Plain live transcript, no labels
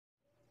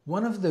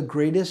One of the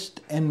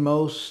greatest and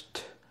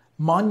most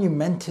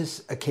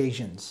monumentous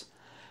occasions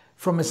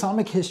from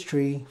Islamic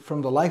history,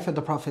 from the life of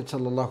the Prophet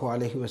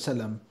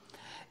ﷺ,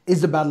 is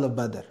the Battle of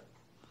Badr.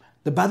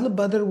 The Battle of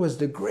Badr was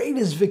the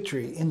greatest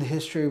victory in the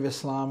history of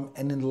Islam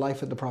and in the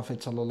life of the Prophet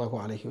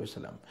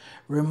ﷺ.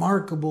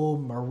 Remarkable,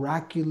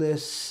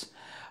 miraculous,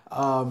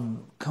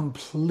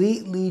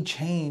 completely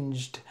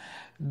changed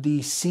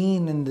the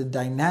scene and the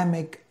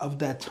dynamic of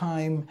that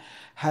time,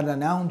 had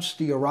announced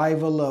the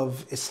arrival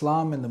of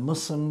Islam and the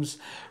Muslims,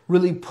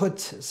 really put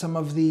some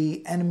of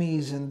the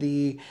enemies and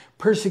the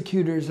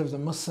persecutors of the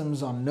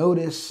Muslims on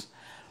notice.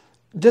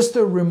 Just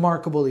a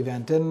remarkable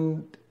event.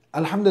 And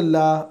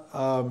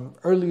alhamdulillah,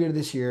 earlier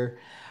this year,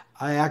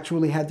 I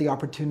actually had the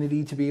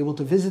opportunity to be able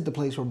to visit the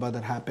place where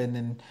Badr happened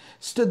and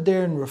stood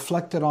there and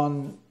reflected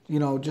on,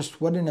 just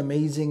what an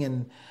amazing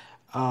and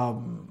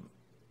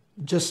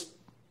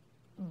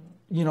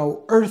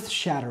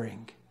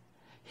earth-shattering,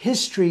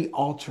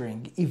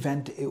 history-altering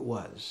event it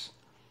was.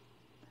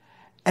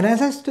 And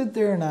as I stood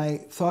there and I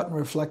thought and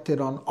reflected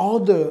on all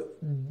the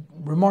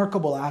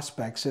remarkable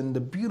aspects and the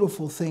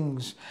beautiful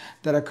things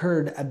that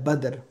occurred at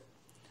Badr,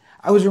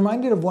 I was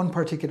reminded of one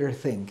particular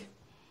thing.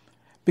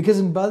 Because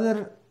in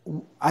Badr,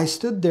 I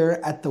stood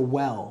there at the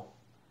well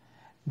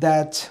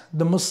that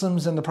the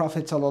Muslims and the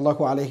Prophet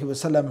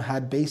ﷺ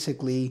had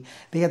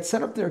they had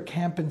set up their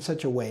camp in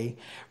such a way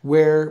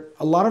where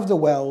a lot of the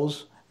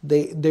wells,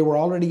 they were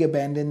already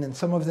abandoned, and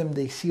some of them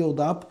they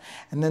sealed up.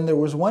 And then there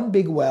was one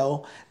big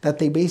well that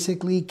they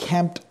basically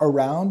camped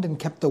around and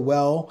kept the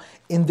well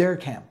in their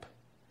camp.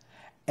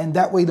 And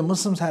that way the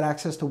Muslims had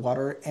access to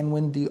water, and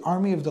when the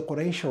army of the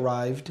Quraysh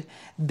arrived,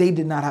 they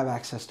did not have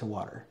access to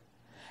water.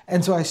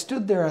 And so I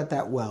stood there at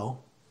that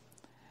well,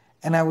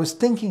 and I was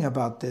thinking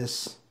about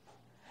this.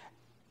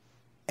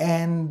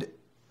 And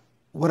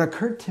what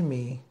occurred to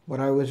me, what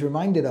I was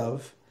reminded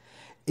of,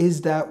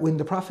 is that when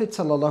the Prophet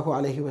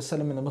ﷺ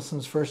and the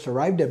Muslims first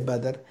arrived at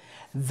Badr,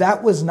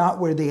 that was not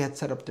where they had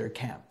set up their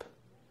camp.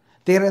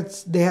 They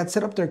had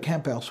set up their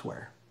camp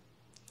elsewhere.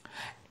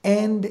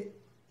 And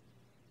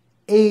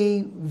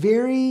a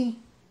very,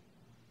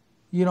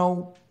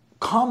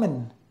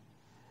 common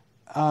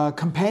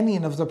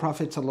companion of the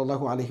Prophet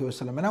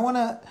ﷺ. And I want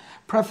to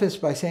preface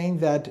by saying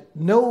that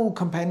no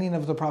companion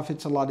of the Prophet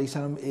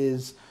ﷺ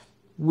is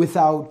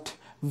without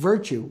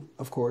virtue,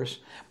 of course,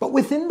 but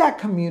within that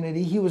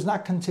community, he was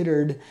not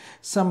considered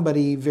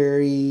somebody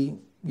very,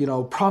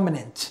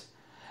 prominent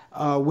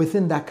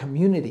within that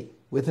community,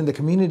 within the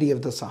community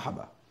of the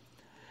Sahaba.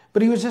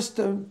 But he was just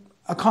a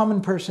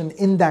common person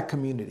in that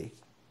community.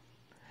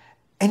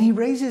 And he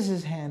raises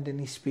his hand and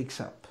he speaks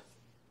up.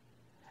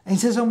 And he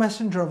says, "O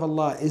Messenger of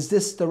Allah, is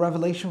this the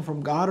revelation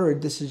from God, or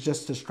this is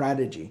just a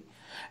strategy?"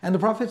 And the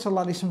Prophet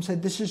ﷺ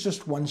said, "This is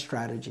just one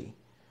strategy."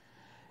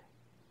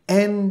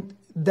 And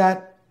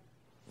that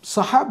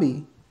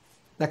Sahabi,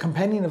 that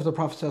companion of the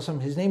Prophet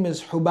ﷺ, his name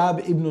is Hubab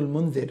ibn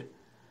al-Mundhir.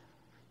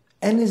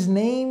 And his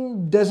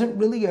name doesn't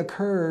really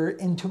occur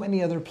in too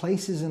many other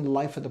places in the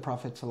life of the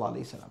Prophet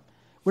ﷺ.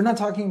 We're not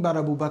talking about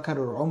Abu Bakr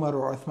or Umar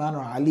or Uthman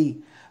or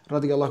Ali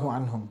radiallahu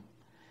anhum.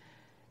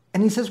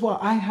 And he says, well,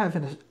 I have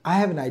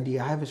an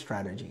idea, I have a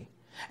strategy.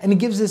 And he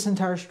gives this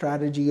entire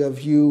strategy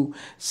of you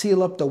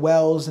seal up the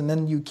wells, and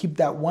then you keep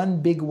that one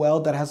big well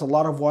that has a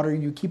lot of water,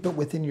 you keep it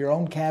within your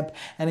own camp,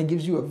 and it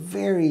gives you a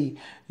very,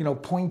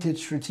 pointed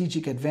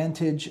strategic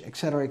advantage,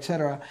 etc.,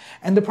 etc.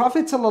 And the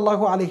Prophet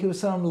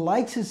ﷺ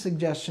likes his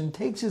suggestion,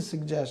 takes his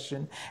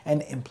suggestion,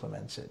 and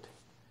implements it.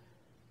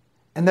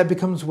 And that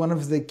becomes one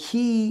of the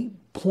key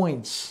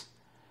points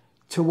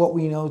to what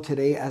we know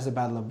today as the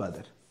Battle of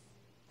Badr.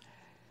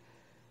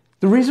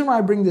 The reason why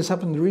I bring this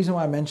up and the reason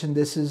why I mention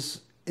this is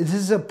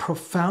a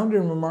profound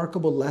and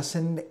remarkable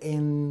lesson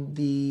in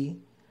the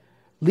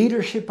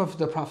leadership of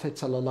the Prophet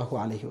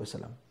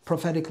ﷺ,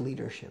 prophetic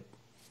leadership.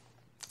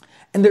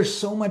 And there's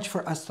so much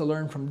for us to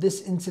learn from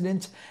this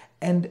incident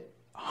and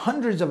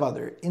hundreds of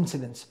other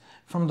incidents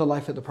from the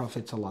life of the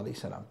Prophet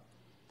ﷺ.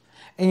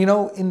 And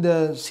in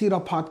the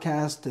Seerah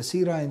podcast, the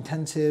Seerah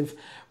Intensive,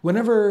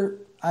 whenever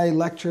I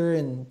lecture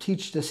and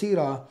teach the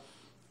Seerah,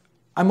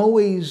 I'm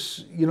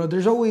always,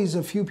 there's always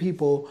a few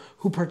people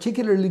who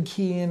particularly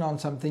key in on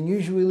something.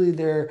 Usually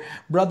they're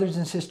brothers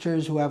and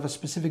sisters who have a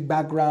specific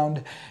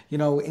background, in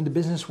the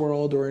business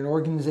world or in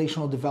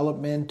organizational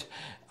development,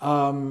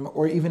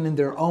 or even in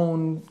their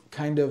own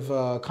kind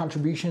of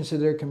contributions to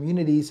their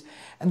communities.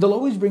 And they'll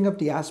always bring up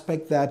the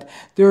aspect that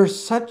there are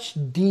such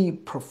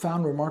deep,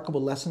 profound,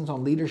 remarkable lessons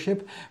on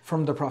leadership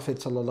from the Prophet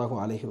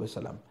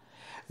ﷺ.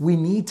 We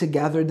need to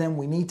gather them,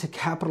 we need to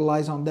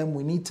capitalize on them,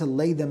 we need to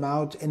lay them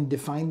out and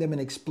define them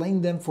and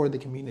explain them for the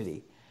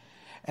community.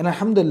 And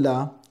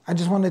alhamdulillah, I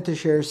just wanted to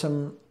share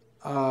some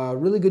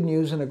really good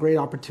news and a great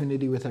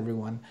opportunity with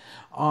everyone.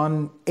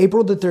 On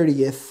April the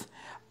 30th,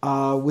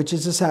 which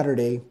is a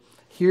Saturday,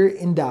 here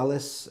in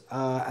Dallas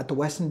at the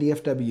Westin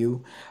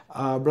DFW.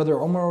 Brother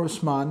Omar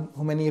Usman,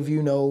 who many of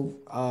you know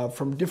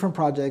from different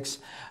projects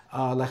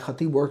like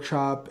Khatib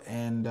Workshop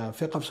and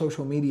Fiqh of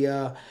Social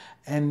Media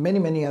and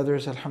many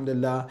others,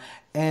 alhamdulillah.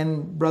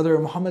 And Brother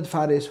Muhammad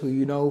Faris, who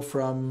you know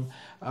from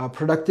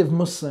Productive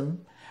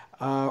Muslim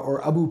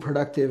or Abu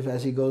Productive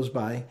as he goes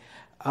by.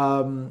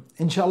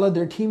 Inshallah,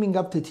 they're teaming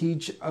up to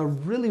teach a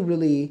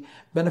really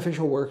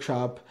beneficial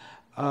workshop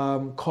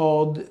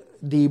called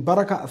the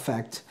Barakah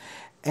Effect.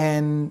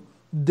 And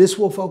this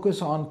will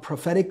focus on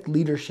prophetic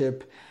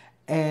leadership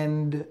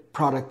and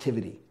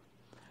productivity.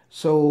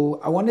 So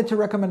I wanted to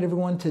recommend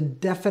everyone to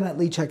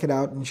definitely check it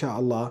out,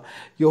 inshallah.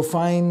 You'll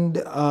find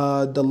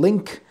the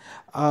link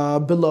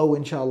below,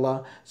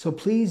 inshallah. So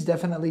please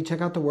definitely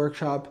check out the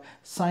workshop,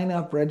 sign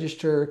up,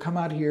 register, come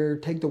out here,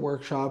 take the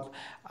workshop.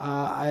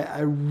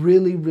 I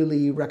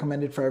really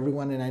recommend it for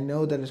everyone, and I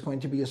know that it's going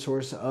to be a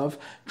source of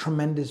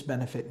tremendous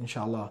benefit,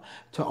 inshallah,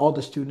 to all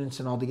the students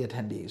and all the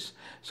attendees.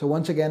 So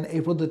once again,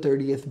 April the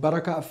 30th,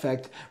 Barakah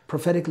Effect,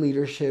 Prophetic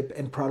Leadership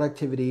and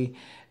Productivity.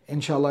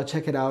 Inshallah,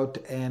 check it out,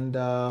 and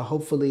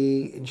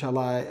hopefully,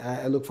 inshallah,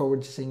 I look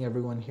forward to seeing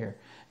everyone here.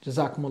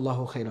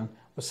 Jazakumullahu khairan.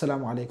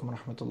 Wassalamu alaikum wa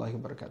rahmatullahi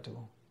wa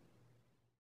barakatuh.